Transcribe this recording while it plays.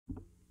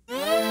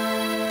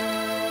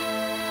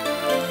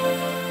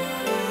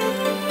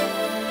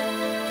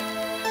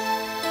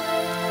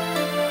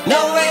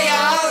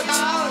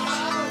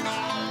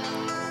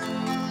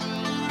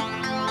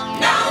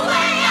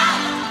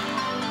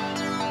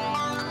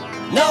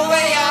no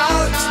way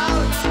out.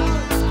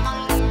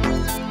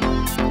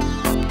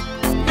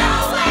 No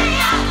way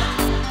out.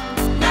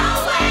 No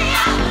way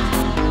out.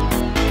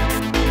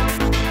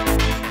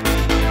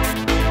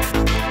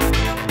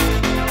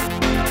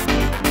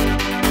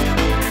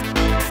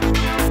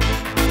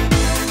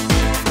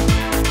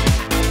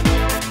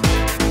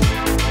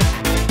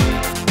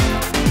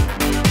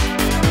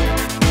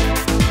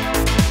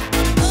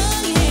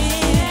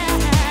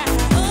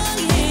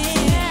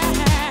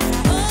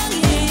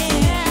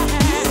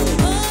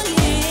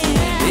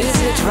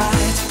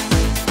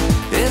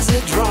 Is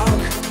it wrong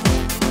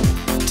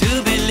to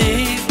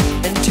believe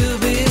and to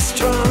be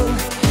strong?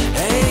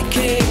 Hey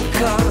King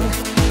Kong,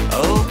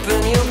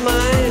 open your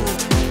mind.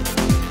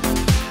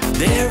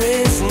 There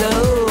is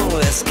no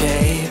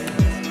escape,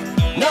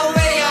 no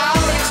way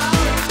out.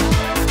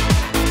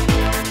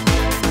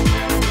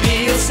 Be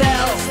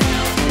yourself,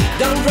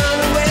 don't run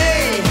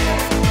away.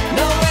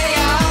 No way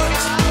out.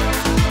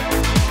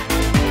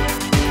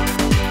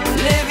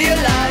 Live your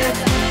life,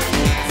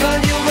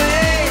 find your way.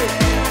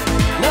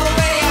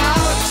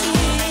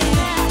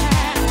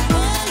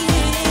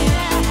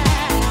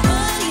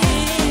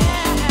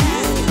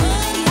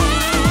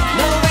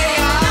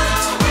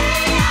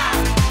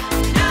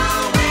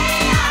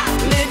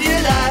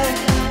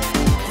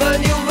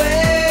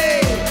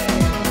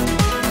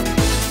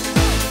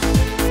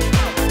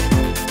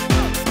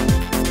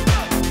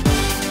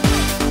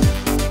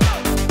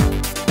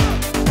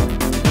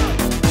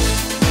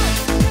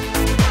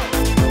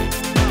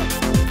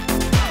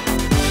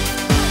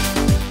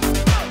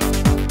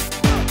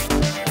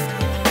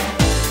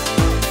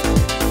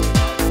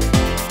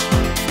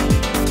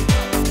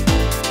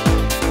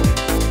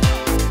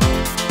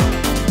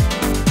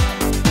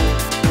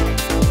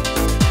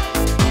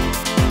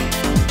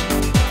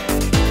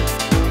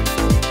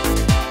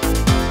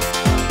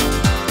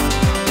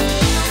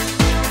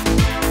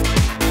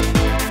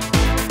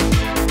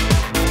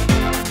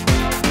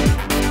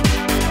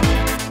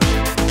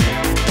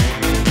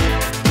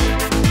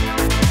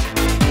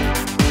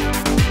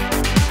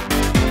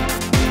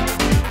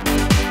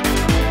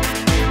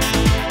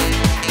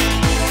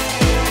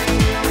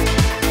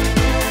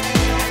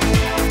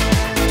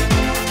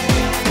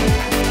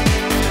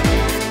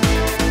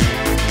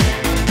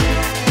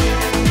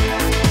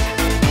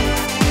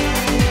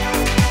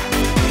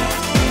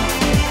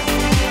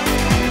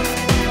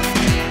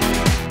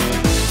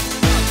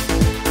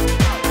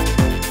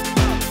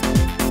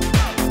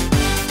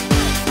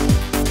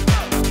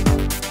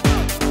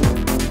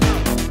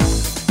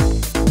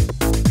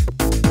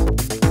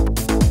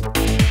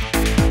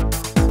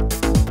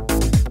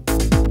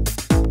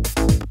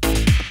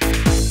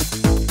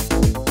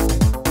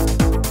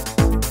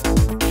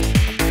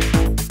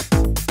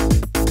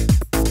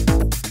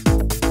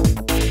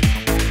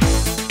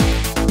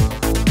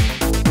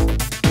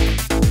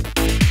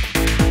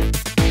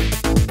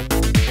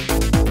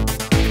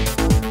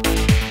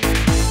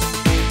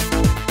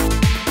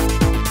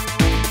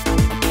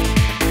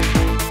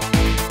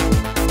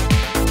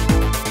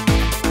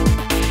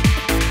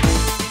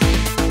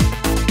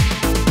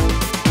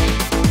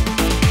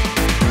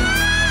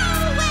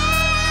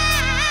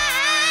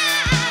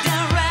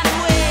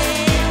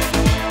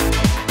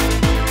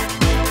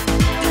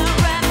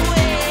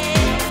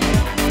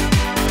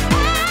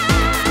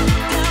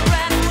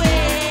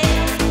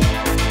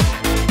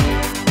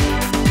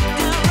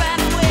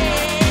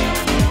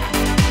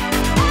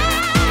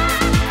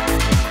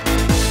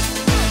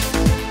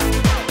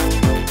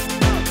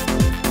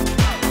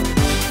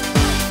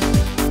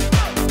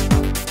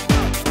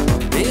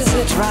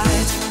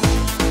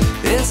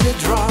 Is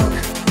it wrong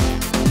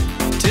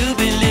to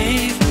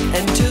believe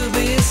and to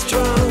be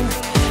strong?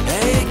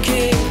 Hey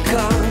King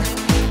Kong,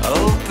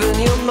 open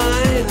your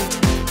mind.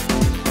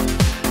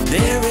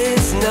 There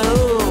is no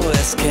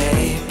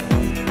escape,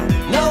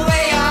 no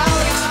way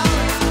out.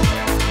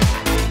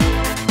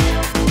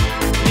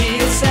 Be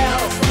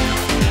yourself,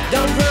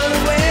 don't run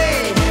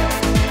away.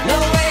 No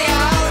way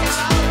out.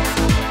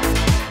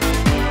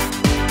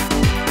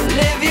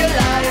 Live your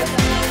life,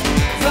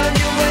 find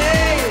your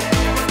way.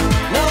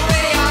 No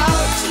way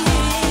out.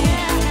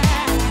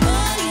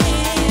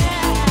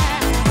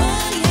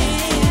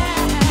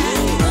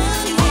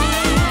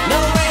 No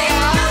way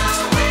out.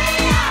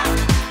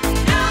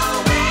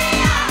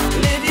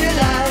 Live your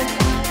life,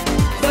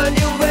 find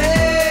your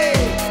way.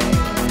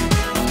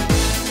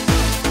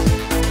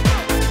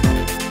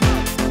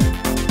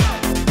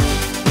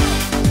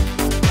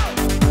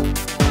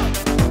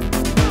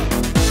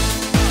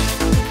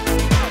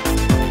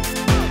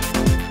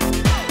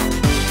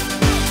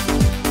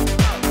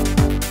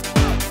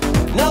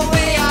 No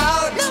way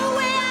out. No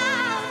way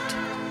out.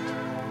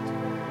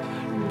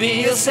 Be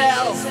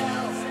yourself,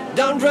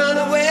 don't run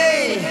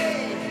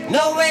away.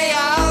 No way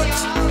out.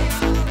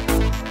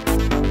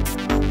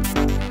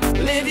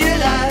 Live your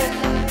life.